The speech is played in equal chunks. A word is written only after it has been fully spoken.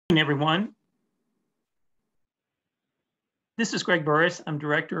Everyone. This is Greg Burris. I'm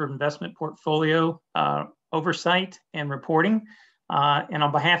Director of Investment Portfolio Oversight and Reporting. And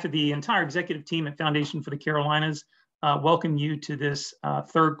on behalf of the entire executive team at Foundation for the Carolinas, welcome you to this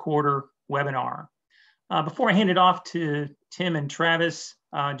third quarter webinar. Before I hand it off to Tim and Travis,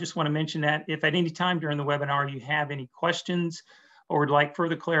 I just want to mention that if at any time during the webinar you have any questions or would like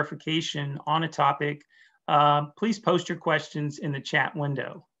further clarification on a topic, please post your questions in the chat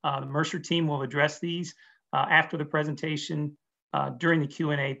window. The Mercer team will address these after the presentation during the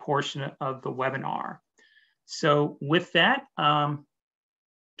Q&A portion of the webinar. So with that,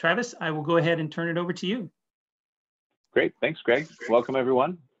 Travis, I will go ahead and turn it over to you. Great, thanks, Greg. Welcome,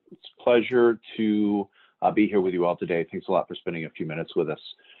 everyone. It's a pleasure to be here with you all today. Thanks a lot for spending a few minutes with us.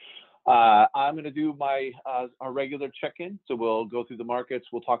 I'm going to do our regular check-in. So we'll go through the markets.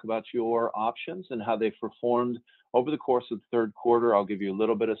 We'll talk about your options and how they've performed over the course of the third quarter. I'll give you a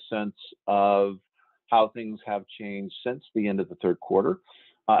little bit of sense of how things have changed since the end of the third quarter.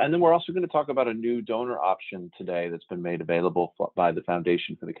 And then we're also going to talk about a new donor option today that's been made available by the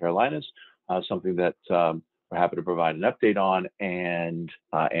Foundation for the Carolinas, something that we're happy to provide an update on and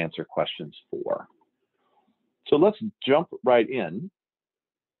answer questions for. So let's jump right in.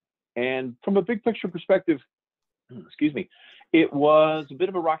 And from a big picture perspective, excuse me, it was a bit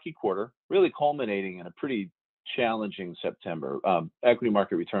of a rocky quarter, really culminating in a pretty challenging September. Equity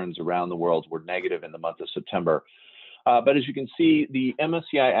market returns around the world were negative in the month of September. But as you can see, the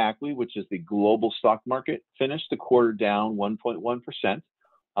MSCI ACWI, which is the global stock market, finished the quarter down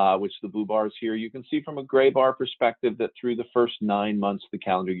 1.1%, which the blue bars here. You can see from a gray bar perspective that through the first 9 months of the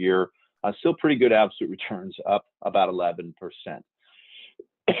calendar year, still pretty good absolute returns, up about 11%.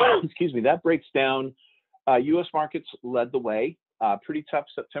 Excuse me, that breaks down. U.S. markets led the way. Pretty tough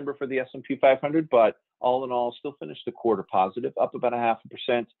September for the S&P 500, but all in all, still finished the quarter positive, up about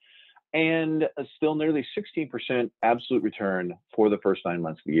 0.5%, and still nearly 16% absolute return for the first 9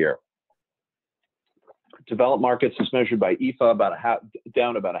 months of the year. Developed markets, as measured by EFA,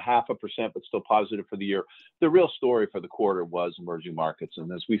 down about 0.5%, but still positive for the year. The real story for the quarter was emerging markets,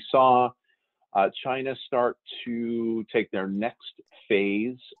 and as we saw China start to take their next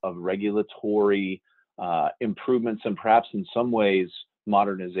phase of regulatory improvements and perhaps in some ways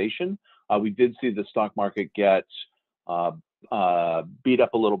modernization. We did see the stock market get beat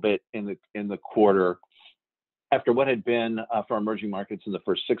up a little bit in the quarter after what had been for emerging markets in the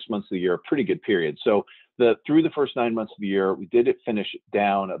first 6 months of the year, a pretty good period. So through the first 9 months of the year, we did finish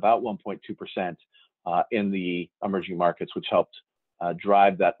down about 1.2% in the emerging markets, which helped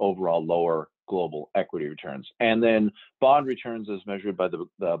drive that overall lower global equity returns. And then bond returns as measured by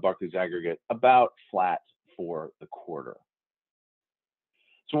the Barclays aggregate, about flat for the quarter.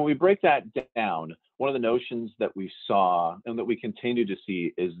 So when we break that down, one of the notions that we saw and that we continue to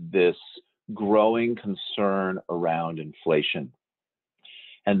see is this growing concern around inflation.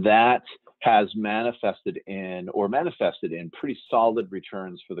 And that has manifested in pretty solid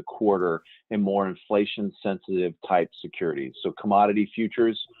returns for the quarter in more inflation sensitive type securities. So commodity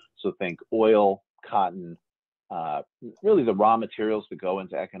futures, so think oil, cotton, really the raw materials that go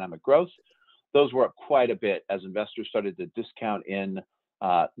into economic growth. Those were up quite a bit as investors started to discount in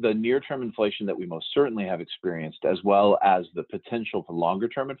the near-term inflation that we most certainly have experienced, as well as the potential for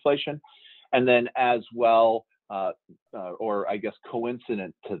longer-term inflation. And then as well, or I guess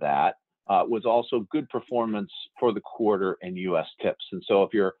coincident to that, was also good performance for the quarter in U.S. tips. And so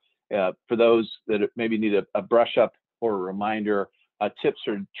if you're, for those that maybe need a brush up or a reminder, tips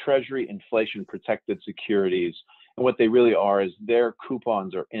are Treasury inflation protected securities. And what they really are is their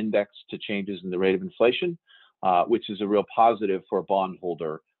coupons are indexed to changes in the rate of inflation, which is a real positive for a bond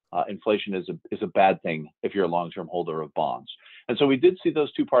holder. Inflation is a bad thing if you're a long-term holder of bonds. And so we did see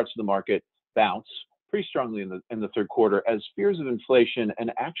those two parts of the market bounce pretty strongly in the third quarter as fears of inflation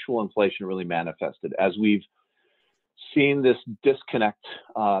and actual inflation really manifested, as we've seen this disconnect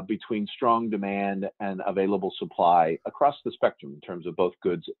between strong demand and available supply across the spectrum in terms of both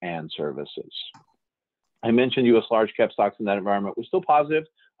goods and services. I mentioned U.S. large cap stocks in that environment was still positive,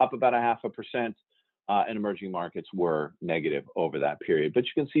 up about 0.5%, and emerging markets were negative over that period. But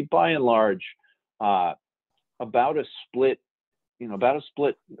you can see by and large about a split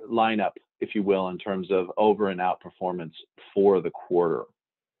lineup, if you will, in terms of over and out performance for the quarter.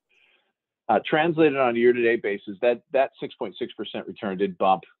 Translated on a year-to-date basis, that 6.6% return did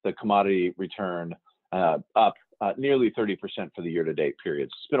bump the commodity return up nearly 30% for the year-to-date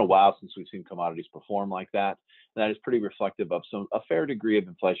periods. It's been a while since we've seen commodities perform like that. And that is pretty reflective of a fair degree of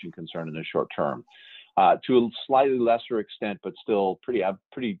inflation concern in the short term. To a slightly lesser extent, but still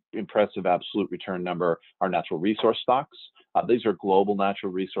pretty impressive absolute return number, are natural resource stocks. These are global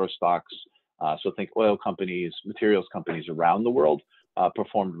natural resource stocks. So think oil companies, materials companies around the world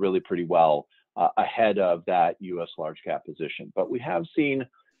performed really pretty well ahead of that U.S. large cap position. But we have seen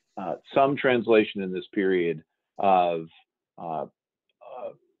some translation in this period of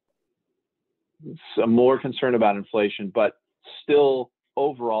some more concern about inflation, but still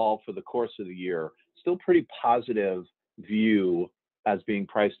overall for the course of the year, still pretty positive view as being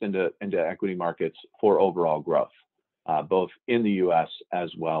priced into equity markets for overall growth, both in the U.S.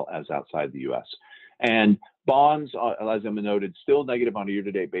 as well as outside the U.S. And bonds, as Emma noted, still negative on a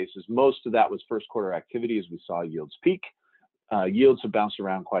year-to-date basis. Most of that was first quarter activity as we saw yields peak. Yields have bounced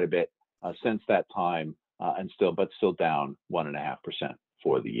around quite a bit since that time, but still down 1.5%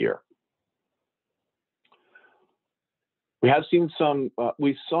 for the year. We have seen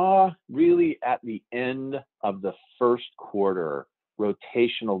we saw really at the end of the first quarter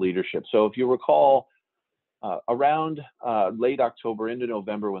rotational leadership. So if you recall, around late October into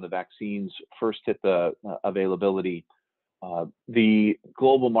November, when the vaccines first hit the availability, the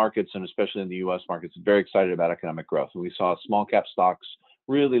global markets, and especially in the U.S. markets, are very excited about economic growth. And we saw small cap stocks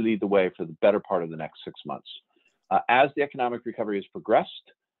really lead the way for the better part of the next 6 months. As the economic recovery has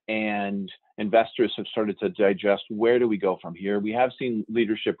progressed and investors have started to digest, where do we go from here? We have seen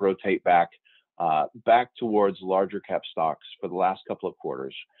leadership rotate back towards larger cap stocks for the last couple of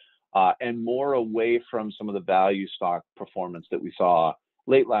quarters, and more away from some of the value stock performance that we saw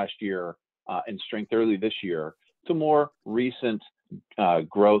late last year and strength early this year, to more recent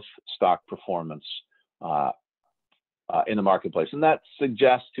growth stock performance in the marketplace. And that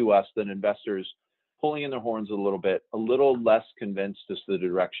suggests to us that investors pulling in their horns a little less convinced as to the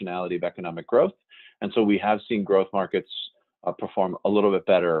directionality of economic growth. And so we have seen growth markets perform a little bit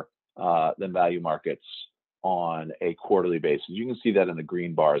better than value markets on a quarterly basis. You can see that in the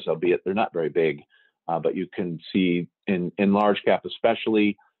green bars, albeit they're not very big, but you can see in large cap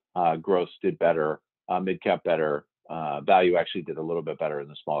especially, growth did better, mid cap better, value actually did a little bit better in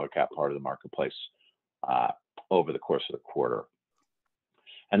the smaller cap part of the marketplace over the course of the quarter.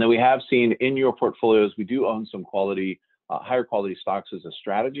 And then we have seen in your portfolios, we do own some higher quality stocks as a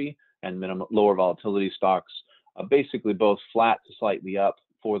strategy, and lower volatility stocks, basically both flat to slightly up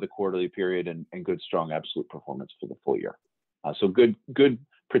for the quarterly period, and good strong absolute performance for the full year. So good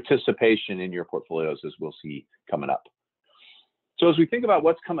participation in your portfolios, as we'll see coming up. So as we think about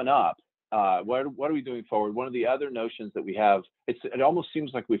what's coming up, what are we doing forward? One of the other notions that we have, it almost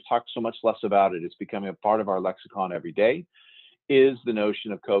seems like we've talked so much less about it, it's becoming a part of our lexicon every day, is the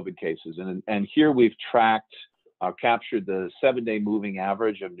notion of COVID cases. And here we've captured the 7-day moving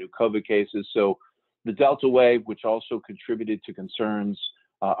average of new COVID cases. So the Delta wave, which also contributed to concerns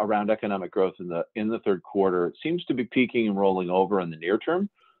around economic growth in the third quarter, seems to be peaking and rolling over in the near term.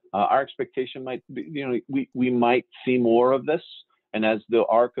 Our expectation might be, we might see more of this. And as the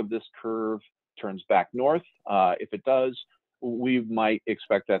arc of this curve turns back north, if it does, we might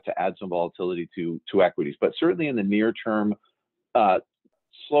expect that to add some volatility to equities. But certainly in the near term,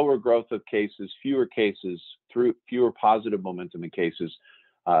 slower growth of cases, fewer cases, through fewer positive momentum in cases,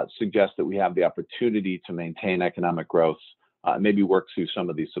 suggest that we have the opportunity to maintain economic growth, maybe work through some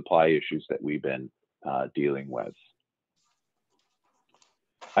of these supply issues that we've been dealing with.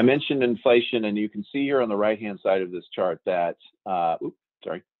 I mentioned inflation, and you can see here on the right-hand side of this chart that,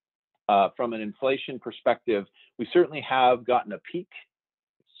 from an inflation perspective, we certainly have gotten a peak.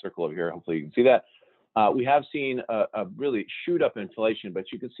 Circle over here, hopefully you can see that. We have seen a really shoot up inflation,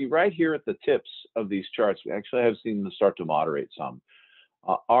 but you can see right here at the tips of these charts, we actually have seen them start to moderate some.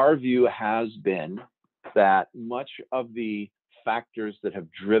 Our view has been that much of the factors that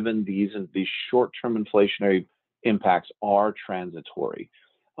have driven these short-term inflationary impacts are transitory.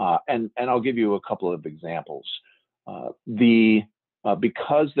 And I'll give you a couple of examples. Because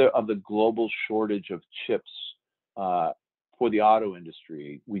of the global shortage of chips for the auto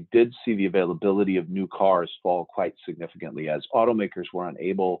industry, we did see the availability of new cars fall quite significantly as automakers were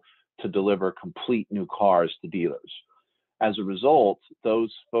unable to deliver complete new cars to dealers. As a result,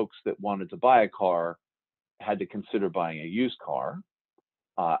 those folks that wanted to buy a car had to consider buying a used car,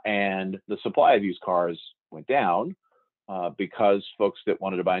 and the supply of used cars went down because folks that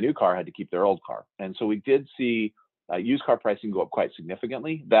wanted to buy a new car had to keep their old car. And so we did see used car pricing go up quite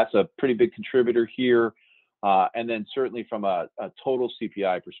significantly. That's a pretty big contributor here. And then certainly from a total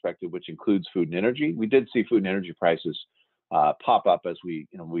CPI perspective, which includes food and energy, we did see food and energy prices pop up as we've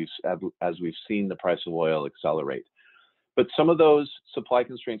seen the price of oil accelerate. But some of those supply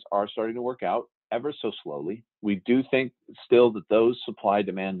constraints are starting to work out ever so slowly. We do think still that those supply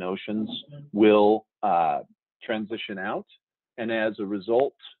demand notions will transition out. And as a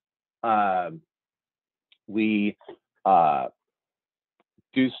result, we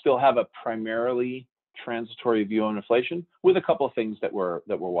do still have a primarily transitory view on inflation, with a couple of things that we're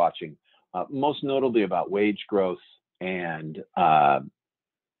watching, most notably about wage growth and the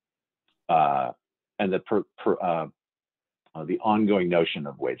ongoing notion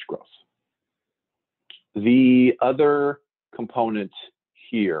of wage growth. The other component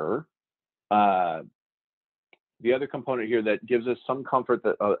here, that gives us some comfort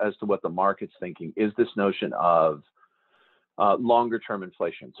that, as to what the market's thinking, is this notion of longer-term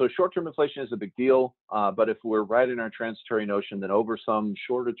inflation. So short-term inflation is a big deal, but if we're right in our transitory notion, then over some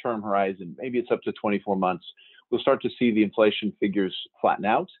shorter-term horizon, maybe it's up to 24 months, we'll start to see the inflation figures flatten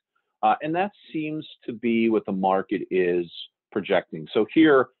out. And that seems to be what the market is projecting. So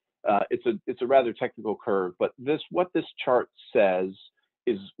here, it's a rather technical curve, but what this chart says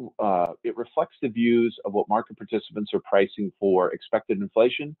is it reflects the views of what market participants are pricing for expected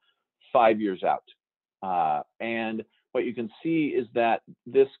inflation 5 years out. And what you can see is that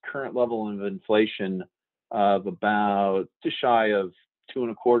this current level of inflation of about just shy of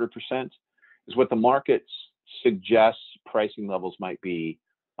 2.25% is what the market suggests pricing levels might be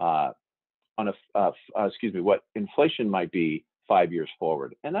what inflation might be 5 years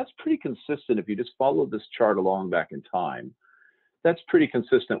forward. And that's pretty consistent. If you just follow this chart along back in time, that's pretty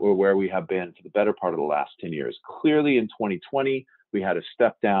consistent with where we have been for the better part of the last 10 years. Clearly in 2020, we had a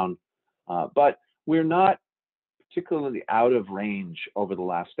step down, but we're not particularly out of range over the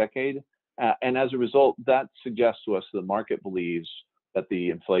last decade. And as a result, that suggests to us the market believes that the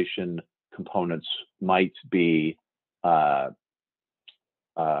inflation components might be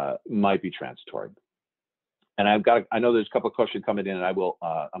transitory. And I know there's a couple of questions coming in, and I'm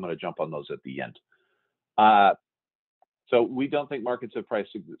going to jump on those at the end. So we don't think markets have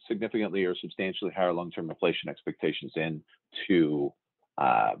priced significantly or substantially higher long-term inflation expectations into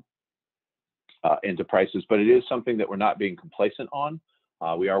prices, but it is something that we're not being complacent on.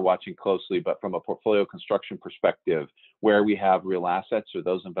 We are watching closely, but from a portfolio construction perspective, where we have real assets or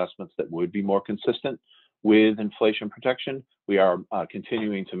those investments that would be more consistent with inflation protection, we are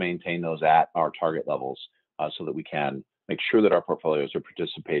continuing to maintain those at our target levels so that we can make sure that our portfolios are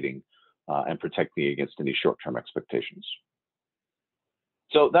participating and protecting against any short-term expectations.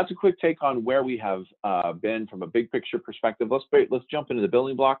 So that's a quick take on where we have been from a big picture perspective. Let's jump into the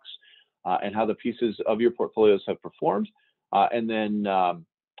building blocks and how the pieces of your portfolios have performed, and then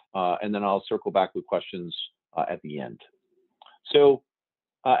I'll circle back with questions at the end. So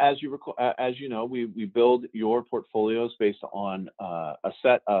as you know, we build your portfolios based on a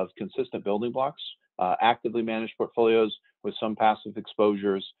set of consistent building blocks, actively managed portfolios with some passive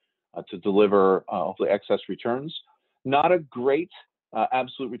exposures to deliver hopefully excess returns. Not a great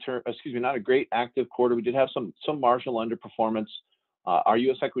not a great active quarter. We did have some marginal underperformance. Our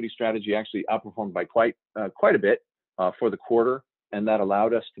U.S. equity strategy actually outperformed by quite a bit for the quarter, and that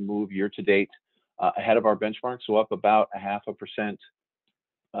allowed us to move year to date ahead of our benchmark, so up about 0.5%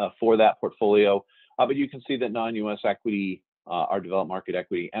 for that portfolio. But you can see that non-U.S. equity, our developed market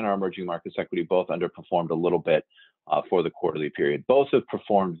equity, and our emerging markets equity both underperformed a little bit for the quarterly period. Both have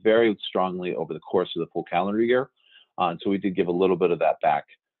performed very strongly over the course of the full calendar year, and so we did give a little bit of that back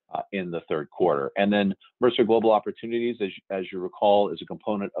in the third quarter. And then Mercer Global Opportunities, as you recall, is a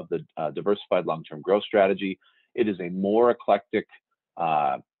component of the diversified long-term growth strategy. It is a more eclectic,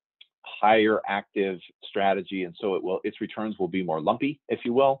 higher active strategy, and so its returns will be more lumpy, if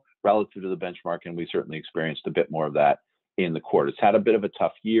you will, relative to the benchmark, and we certainly experienced a bit more of that in the quarter. It's had a bit of a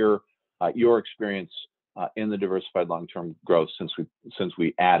tough year. Your experience in the diversified long-term growth since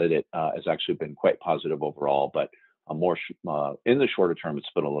we added it has actually been quite positive overall, but more in the shorter term, it's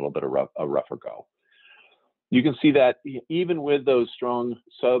been a little bit of a rougher go. You can see that even with those some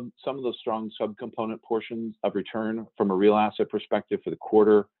of those strong subcomponent portions of return from a real asset perspective for the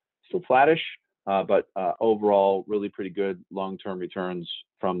quarter, still flattish, but overall really pretty good long-term returns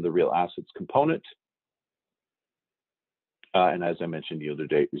from the real assets component. And as I mentioned,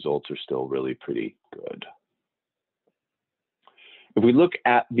 year-to-date results are still really pretty good. If we look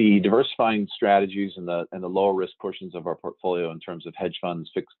at the diversifying strategies and the lower risk portions of our portfolio in terms of hedge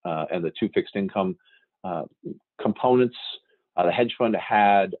funds and the two fixed income components, the hedge fund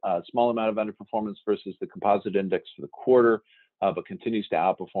had a small amount of underperformance versus the composite index for the quarter, but continues to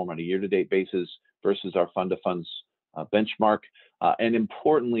outperform on a year-to-date basis versus our fund of funds benchmark. And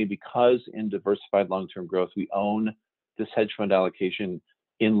importantly, because in diversified long-term growth, we own this hedge fund allocation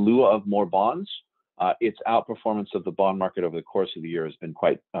in lieu of more bonds, its outperformance of the bond market over the course of the year has been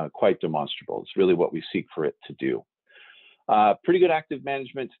quite demonstrable. It's really what we seek for it to do. Pretty good active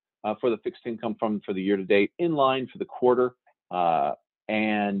management for the fixed income fund for the year to date, in line for the quarter,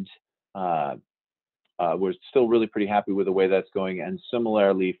 and we're still really pretty happy with the way that's going. And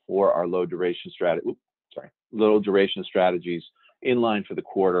similarly for our low duration strategies in line for the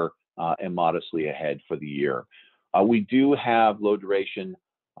quarter and modestly ahead for the year. We do have low duration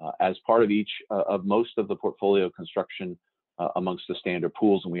as part of each of most of the portfolio construction amongst the standard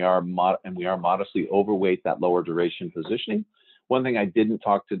pools, and we are modestly overweight that lower duration positioning. One thing I didn't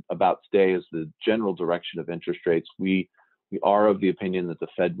talk about today is the general direction of interest rates. We are of the opinion that the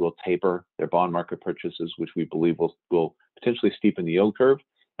Fed will taper their bond market purchases, which we believe will potentially steepen the yield curve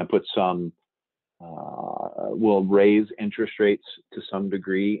and put some will raise interest rates to some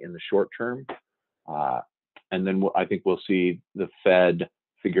degree in the short term. And then I think we'll see the Fed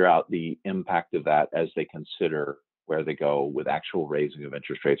figure out the impact of that as they consider where they go with actual raising of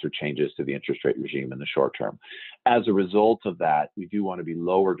interest rates or changes to the interest rate regime in the short term. As a result of that, we do want to be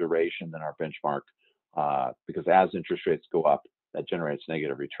lower duration than our benchmark because as interest rates go up, that generates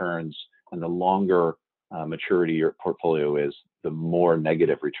negative returns. And the longer maturity your portfolio is, the more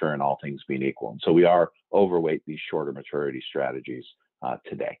negative return, all things being equal. And so we are overweight these shorter maturity strategies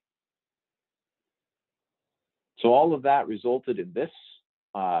today. So all of that resulted in this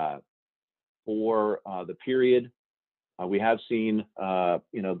for the period. We have seen,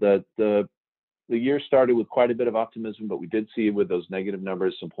 the year started with quite a bit of optimism, but we did see with those negative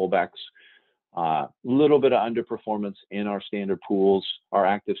numbers some pullbacks, a little bit of underperformance in our standard pools, our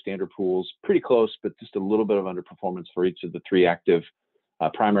active standard pools, pretty close, but just a little bit of underperformance for each of the three active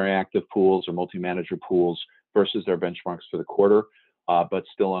primary active pools or multi-manager pools versus their benchmarks for the quarter, but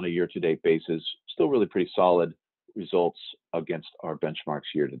still on a year-to-date basis, still really pretty solid results against our benchmarks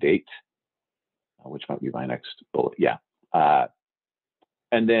year-to-date, which might be my next bullet. Yeah.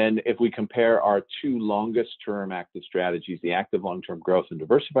 And then if we compare our two longest term active strategies, the active long-term growth and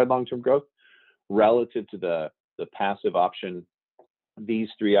diversified long-term growth, relative to the passive option, these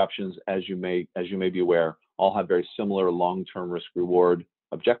three options, as you may be aware, all have very similar long-term risk-reward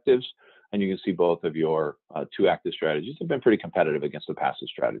objectives. And you can see both of your two active strategies have been pretty competitive against the passive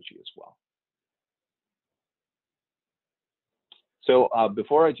strategy as well. So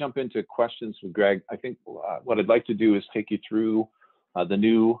before I jump into questions with Greg, I think what I'd like to do is take you through the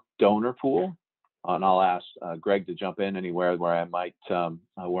new donor pool, and I'll ask Greg to jump in anywhere where I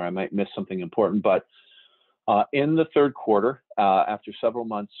might miss something important. But in the third quarter, after several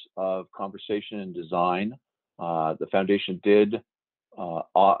months of conversation and design, the foundation did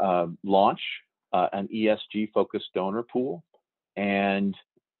launch an ESG-focused donor pool, and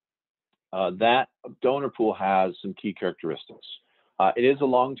that donor pool has some key characteristics. It is a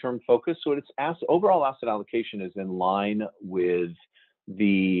long-term focus, so its overall asset allocation is in line with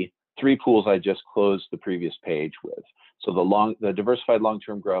the three pools I just closed the previous page with. So the diversified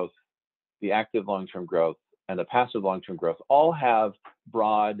long-term growth, the active long-term growth, and the passive long-term growth all have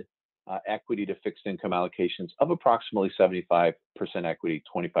broad equity to fixed income allocations of approximately 75% equity,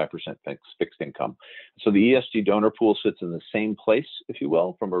 25% fixed income. So the ESG donor pool sits in the same place, if you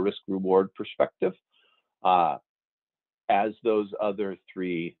will, from a risk-reward perspective, as those other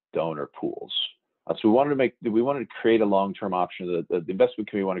three donor pools. So we wanted to create a long-term option. The investment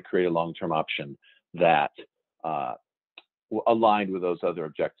committee wanted to create a long-term option that aligned with those other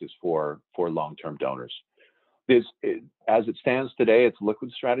objectives for long-term donors. As it stands today, it's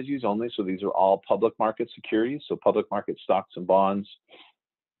liquid strategies only. So these are all public market securities. So public market stocks and bonds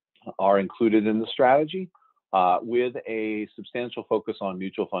are included in the strategy, with a substantial focus on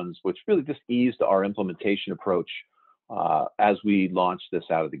mutual funds, which really just eased our implementation approach as we launched this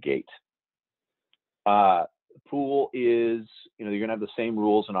out of the gate. Pool is, you're going to have the same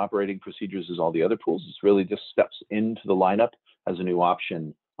rules and operating procedures as all the other pools. It's really just steps into the lineup as a new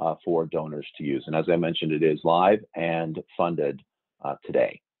option for donors to use. And as I mentioned, it is live and funded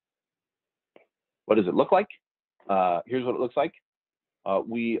today. What does it look like? Here's what it looks like.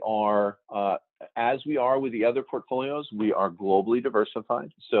 We are, as we are with the other portfolios, we are globally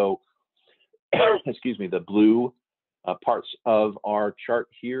diversified. So, excuse me, the blue parts of our chart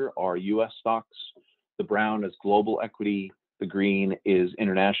here are US stocks. The brown is global equity, the green is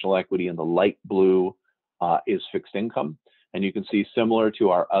international equity, and the light blue is fixed income. And you can see, similar to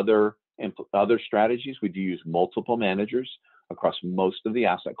our other strategies, we do use multiple managers across most of the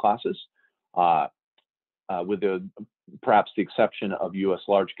asset classes, with perhaps the exception of US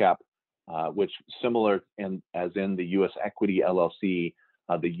large cap, which similar as in the US equity LLC,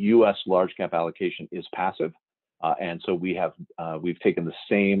 the US large cap allocation is passive. And so we've taken the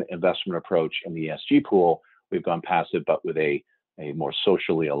same investment approach in the ESG pool. We've gone passive, but with a more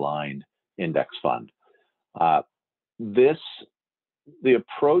socially aligned index fund. The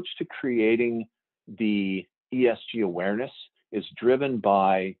approach to creating the ESG awareness is driven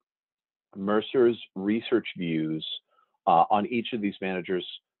by Mercer's research views on each of these managers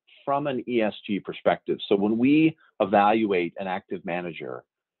from an ESG perspective. So when we evaluate an active manager,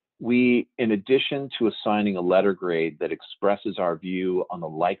 we, in addition to assigning a letter grade that expresses our view on the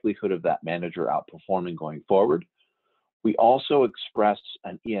likelihood of that manager outperforming going forward, we also express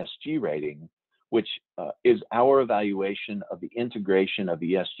an ESG rating, which is our evaluation of the integration of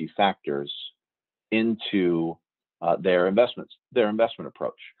ESG factors into their investment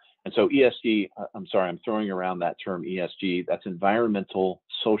approach. And so ESG, I'm sorry, I'm throwing around that term ESG. That's environmental,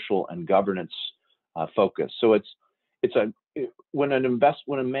 social, and governance focus. So when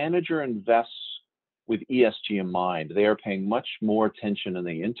a manager invests with ESG in mind, they are paying much more attention and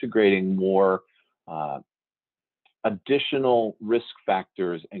they integrating more additional risk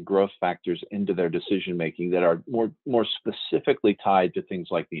factors and growth factors into their decision making that are more specifically tied to things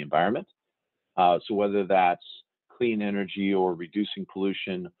like the environment. So whether that's clean energy or reducing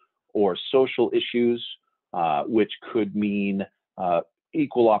pollution, or social issues, which could mean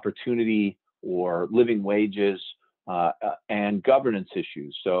equal opportunity or living wages, and governance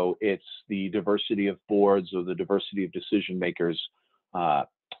issues. So it's the diversity of boards or the diversity of decision makers,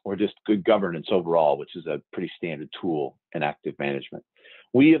 or just good governance overall, which is a pretty standard tool in active management.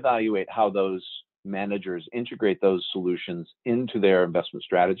 We evaluate how those managers integrate those solutions into their investment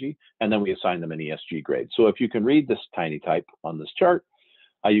strategy, and then we assign them an ESG grade. So if you can read this tiny type on this chart,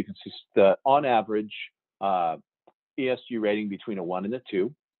 you can see the, on average, ESG rating between a 1 and a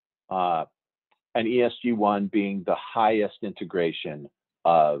 2, and ESG 1 being the highest integration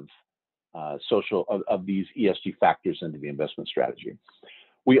of of these ESG factors into the investment strategy.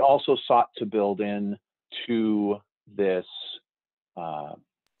 We also sought to build in to this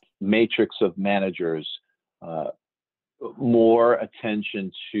matrix of managers more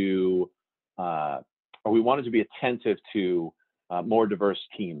attention to, or we wanted to be attentive to more diverse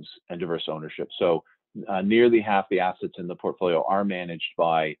teams and diverse ownership. So nearly half the assets in the portfolio are managed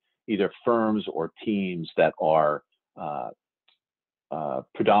by either firms or teams that are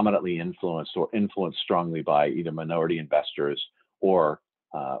predominantly influenced or influenced strongly by either minority investors or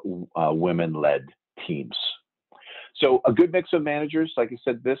women-led teams. So a good mix of managers. Like I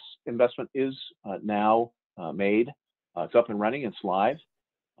said, this investment is now made. It's up and running. It's live.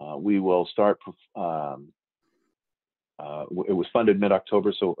 We will start. It was funded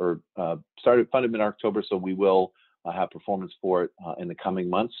mid-October, started funded mid-October, so we will have performance for it in the coming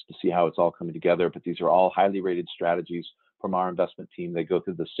months to see how it's all coming together. But these are all highly rated strategies from our investment team. They go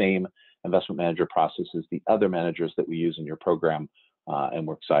through the same investment manager process as the other managers that we use in your program, and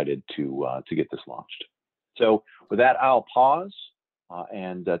we're excited to get this launched. So with that, I'll pause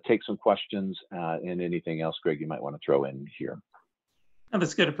and take some questions and anything else, Greg, you might want to throw in here. Oh,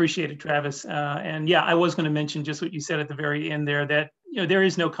 that's good. Appreciate it, Travis. And yeah, I was going to mention just what you said at the very end there, that there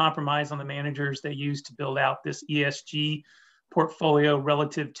is no compromise on the managers they use to build out this ESG portfolio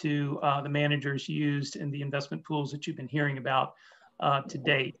relative to the managers used in the investment pools that you've been hearing about to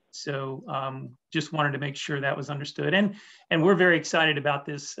date. So just wanted to make sure that was understood. And we're very excited about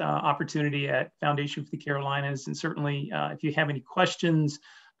this opportunity at Foundation for the Carolinas. And certainly if you have any questions,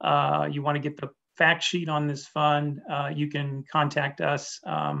 you want to get the fact sheet on this fund, you can contact us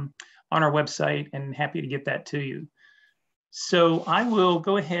on our website, and happy to get that to you. So I will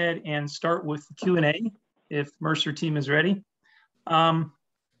go ahead and start with the Q&A if Mercer team is ready.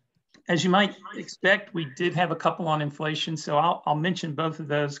 As you might expect, we did have a couple on inflation, so I'll mention both of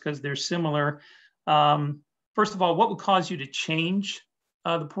those because they're similar. First of all, what would cause you to change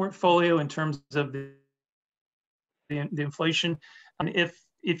the portfolio in terms of the inflation? And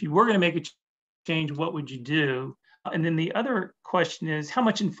if you were going to make a change, what would you do? And then the other question is, how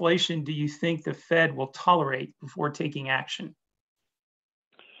much inflation do you think the Fed will tolerate before taking action?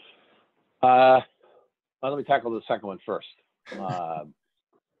 Well, let me tackle the second one first. I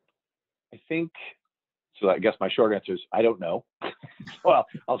think, so I guess my short answer is I don't know. Well,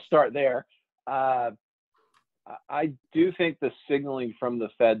 I'll start there. I do think the signaling from the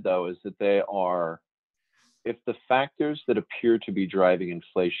Fed, though, is that they are, if the factors that appear to be driving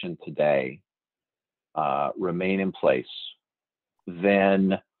inflation today remain in place,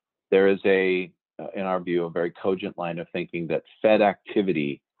 then there is in our view, a very cogent line of thinking that Fed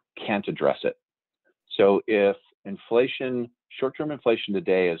activity can't address it. So if inflation, short-term inflation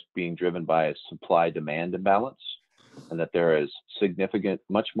today is being driven by a supply-demand imbalance, and that there is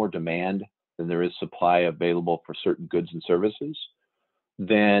much more demand than there is supply available for certain goods and services,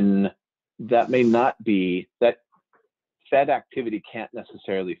 then that may not be, that Fed activity can't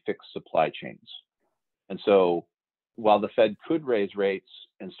necessarily fix supply chains. And so while the Fed could raise rates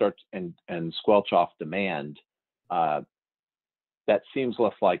and start and squelch off demand, that seems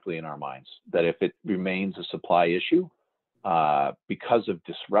less likely in our minds. That if it remains a supply issue because of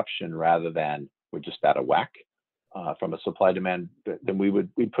disruption rather than we're just out of whack from a supply demand, then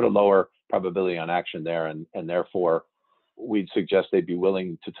we'd put a lower probability on action there, and therefore we'd suggest they'd be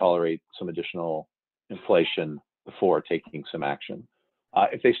willing to tolerate some additional inflation before taking some action.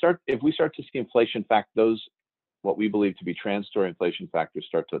 If we start to see inflation those what we believe to be transitory inflation factors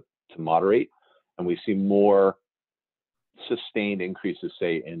start to moderate, and we see more sustained increases,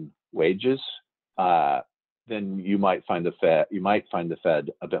 say in wages, then you might find the Fed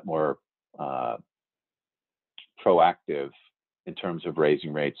a bit more proactive in terms of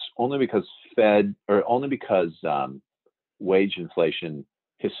raising rates, only because wage inflation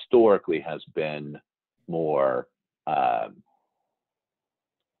historically has been more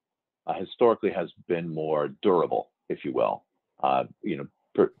durable, if you will.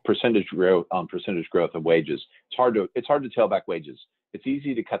 Percentage growth of wages. It's hard to tail back wages. It's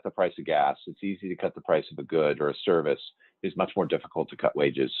easy to cut the price of gas. It's easy to cut the price of a good or a service. It's much more difficult to cut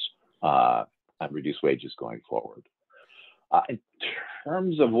wages and reduce wages going forward. In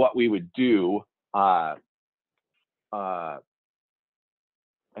terms of what we would do, for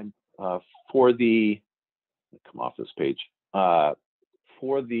the, come off this page,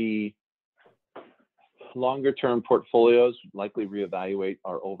 for the longer term portfolios, likely reevaluate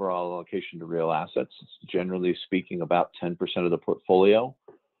our overall allocation to real assets. It's generally speaking about 10% of the portfolio.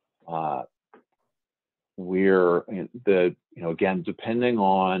 Again, depending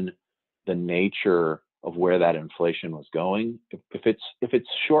on the nature of where that inflation was going, if it's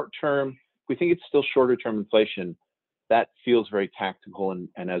short term, if we think it's still shorter term inflation, that feels very tactical.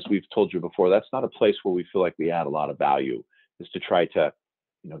 And as we've told you before, that's not a place where we feel like we add a lot of value, is to try to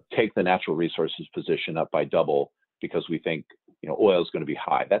take the natural resources position up by double because we think oil is going to be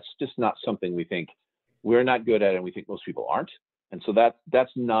high. That's just not something we think we're not good at, and we think most people aren't. And so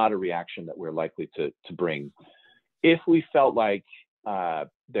that's not a reaction that we're likely to bring. If we felt like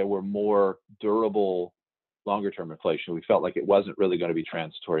there were more durable longer term inflation, we felt like it wasn't really going to be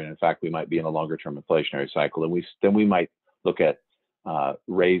transitory, and in fact we might be in a longer term inflationary cycle, and then we might look at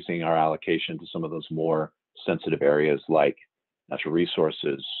raising our allocation to some of those more sensitive areas like natural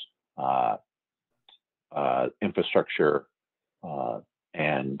resources, infrastructure,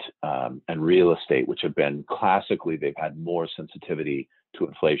 and real estate, which have been classically, they've had more sensitivity to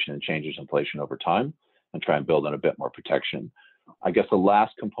inflation and changes in inflation over time, and try and build in a bit more protection. I guess the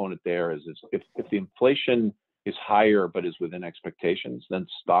last component there is if the inflation is higher but is within expectations, then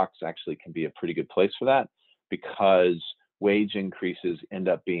stocks actually can be a pretty good place for that, because wage increases end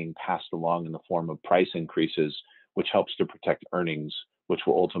up being passed along in the form of price increases, which helps to protect earnings, which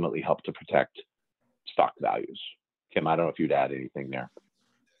will ultimately help to protect stock values. Kim, I don't know if you'd add anything there.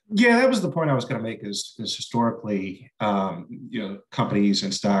 Yeah, that was the point I was going to make. Is historically, companies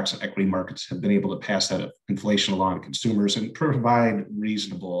and stocks and equity markets have been able to pass that inflation along to consumers and provide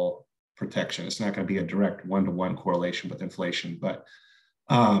reasonable protection. It's not going to be a direct one-to-one correlation with inflation, but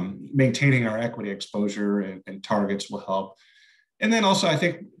maintaining our equity exposure and targets will help. And then also, I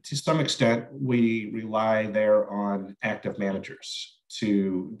think to some extent, we rely there on active managers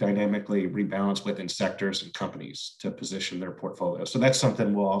to dynamically rebalance within sectors and companies to position their portfolio. So that's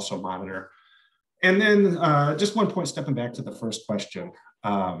something we'll also monitor. And then just one point, stepping back to the first question,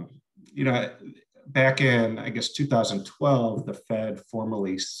 back in, I guess, 2012, the Fed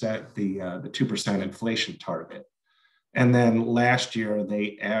formally set the 2% inflation target. And then last year,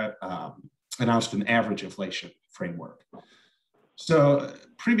 they announced an average inflation framework. So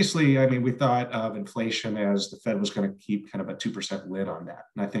previously, we thought of inflation as the Fed was going to keep kind of a 2% lid on that.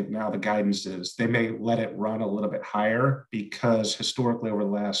 And I think now the guidance is they may let it run a little bit higher, because historically over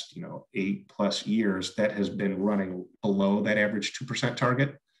the last 8+ years, that has been running below that average 2%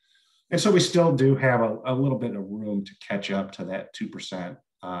 target. And so we still do have a little bit of room to catch up to that 2%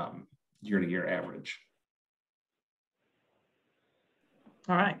 year-to-year average.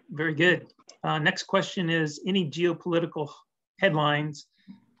 All right, very good. Next question is, any geopolitical headlines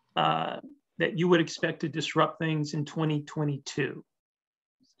that you would expect to disrupt things in 2022?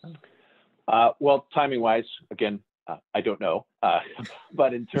 Well, timing-wise, again, I don't know.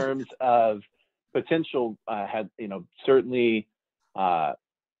 But in terms of potential, certainly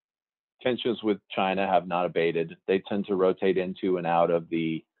tensions with China have not abated. They tend to rotate into and out of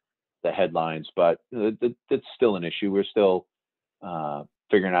the headlines, but it's still an issue. We're still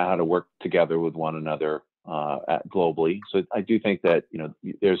figuring out how to work together with one another globally. So I do think that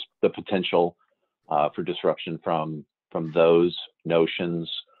there's the potential for disruption from those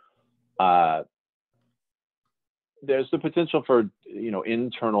notions. There's the potential for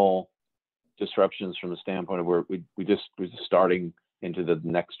internal disruptions from the standpoint of where we're just starting into the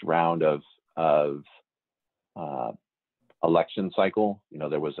next round of election cycle. You know,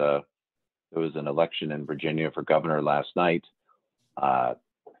 there was an election in Virginia for governor last night.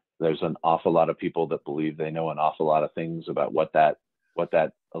 There's an awful lot of people that believe they know an awful lot of things about what that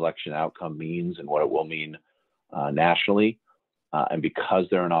election outcome means and what it will mean nationally. And because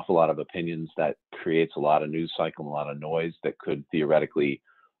there are an awful lot of opinions, that creates a lot of news cycle, and a lot of noise that could theoretically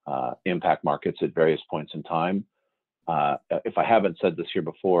impact markets at various points in time. If I haven't said this here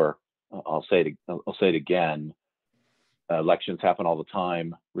before, I'll say it again. Elections happen all the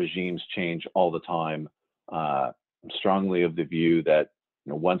time. Regimes change all the time. I'm strongly of the view that,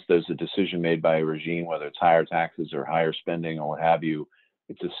 you know, once there's a decision made by a regime, whether it's higher taxes or higher spending or what have you,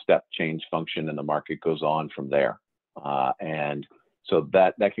 it's a step change function, and the market goes on from there. And so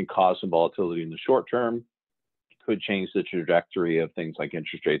that can cause some volatility in the short term, could change the trajectory of things like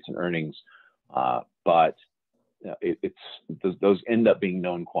interest rates and earnings. But those end up being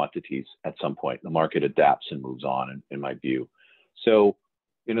known quantities at some point. The market adapts and moves on, in my view. So,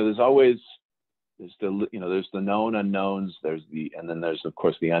 you know, there's the known unknowns. And then there's of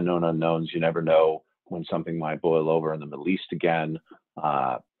course the unknown unknowns. You never know when something might boil over in the Middle East again,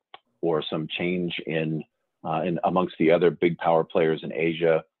 or some change in amongst the other big power players in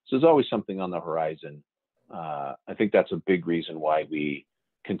Asia. So there's always something on the horizon. I think that's a big reason why we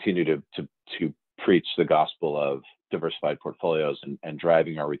continue to preach the gospel of diversified portfolios and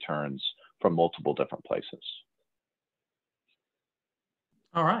driving our returns from multiple different places.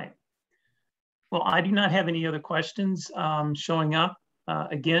 All right. Well, I do not have any other questions showing up.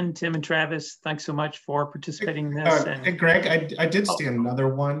 Again, Tim and Travis, thanks so much for participating in this. Hey, Greg, I did see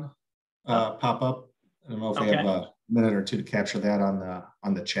another one pop up. I don't know if we have a minute or two to capture that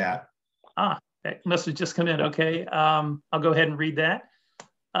on the chat. That must have just come in. Okay, I'll go ahead and read that.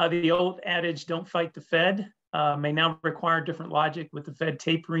 The old adage, don't fight the Fed, may now require different logic with the Fed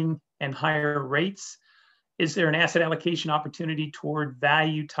tapering and higher rates. Is there an asset allocation opportunity toward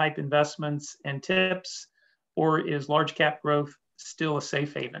value type investments and tips, or is large cap growth still a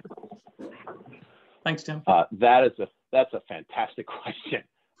safe haven? Thanks, Tim. That's a fantastic question.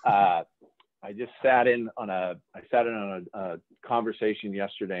 I just sat in on a conversation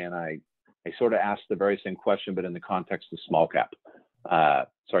yesterday, and I sort of asked the very same question, but in the context of small cap.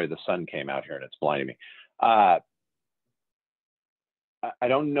 Sorry, the sun came out here and it's blinding me. I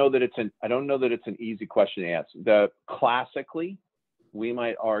don't know that it's an easy question to answer. Classically, we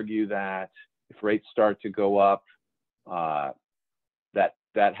might argue that if rates start to go up,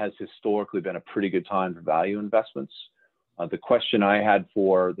 that has historically been a pretty good time for value investments. The question I had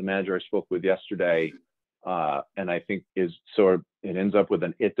for the manager I spoke with yesterday, and I think it ends up with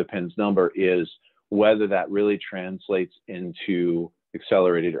an it depends number, is whether that really translates into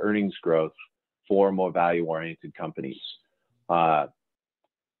accelerated earnings growth for more value-oriented companies.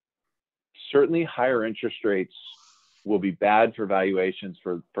 Certainly higher interest rates will be bad for valuations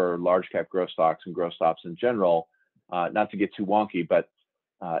for large cap growth stocks and growth stocks in general. Not to get too wonky, but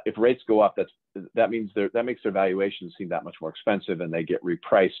if rates go up, that means that makes their valuations seem that much more expensive, and they get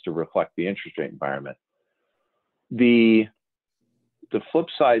repriced to reflect the interest rate environment. The flip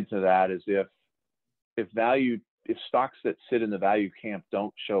side to that is if stocks that sit in the value camp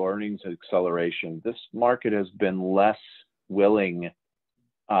don't show earnings acceleration, this market has been less willing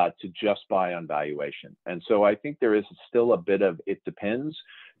to just buy on valuation. And so I think there is still a bit of it depends.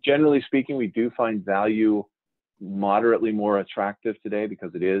 Generally speaking, we do find value moderately more attractive today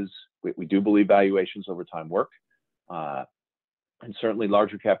because we do believe valuations over time work. And certainly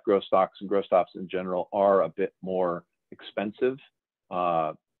larger cap growth stocks and growth stocks in general are a bit more expensive.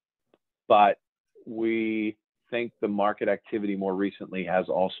 But we think the market activity more recently has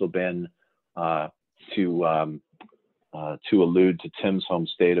also been to allude to Tim's home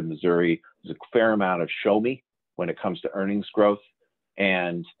state of Missouri. There's a fair amount of show me when it comes to earnings growth.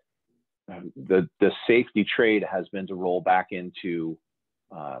 And the safety trade has been to roll back into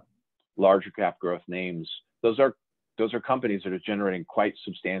larger cap growth names. Those are companies that are generating quite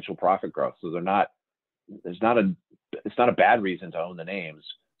substantial profit growth. So it's not a bad reason to own the names.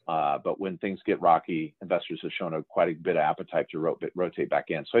 But when things get rocky, investors have shown quite a bit of appetite to rotate back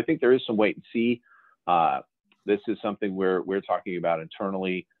in. So I think there is some wait and see. This is something we're talking about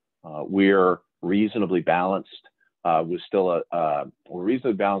internally. We're reasonably balanced. We're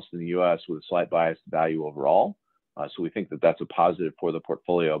reasonably balanced in the U.S. with a slight bias to value overall. So we think that that's a positive for the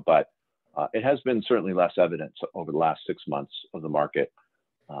portfolio, but it has been certainly less evident over the last 6 months of the market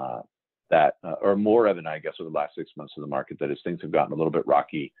or more evident, I guess, over the last 6 months of the market, that as things have gotten a little bit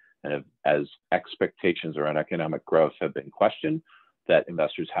rocky and as expectations around economic growth have been questioned, that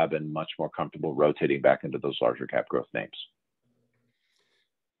investors have been much more comfortable rotating back into those larger cap growth names.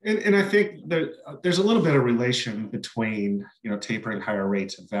 And I think that there's a little bit of relation between, tapering higher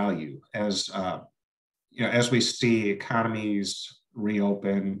rates and value as we see economies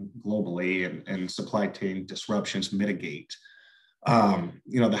reopen globally and supply chain disruptions mitigate.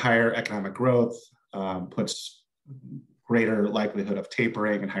 The higher economic growth puts greater likelihood of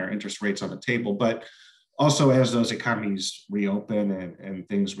tapering and higher interest rates on the table. But also, as those economies reopen and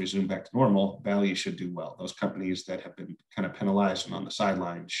things resume back to normal, value should do well. Those companies that have been kind of penalized and on the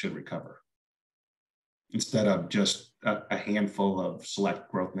sidelines should recover, instead of just a handful of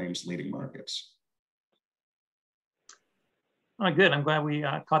select growth names leading markets. Oh, good. I'm glad we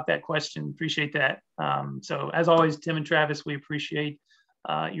caught that question. Appreciate that. So as always, Tim and Travis, we appreciate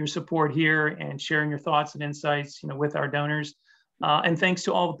your support here and sharing your thoughts and insights, with our donors. And thanks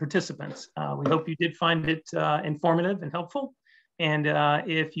to all the participants. We hope you did find it informative and helpful. And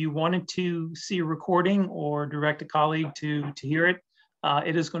if you wanted to see a recording or direct a colleague to hear it,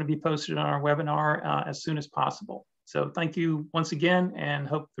 it is going to be posted on our webinar as soon as possible. So thank you once again, and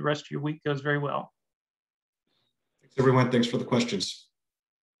hope the rest of your week goes very well. Thanks, everyone. Thanks for the questions.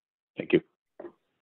 Thank you.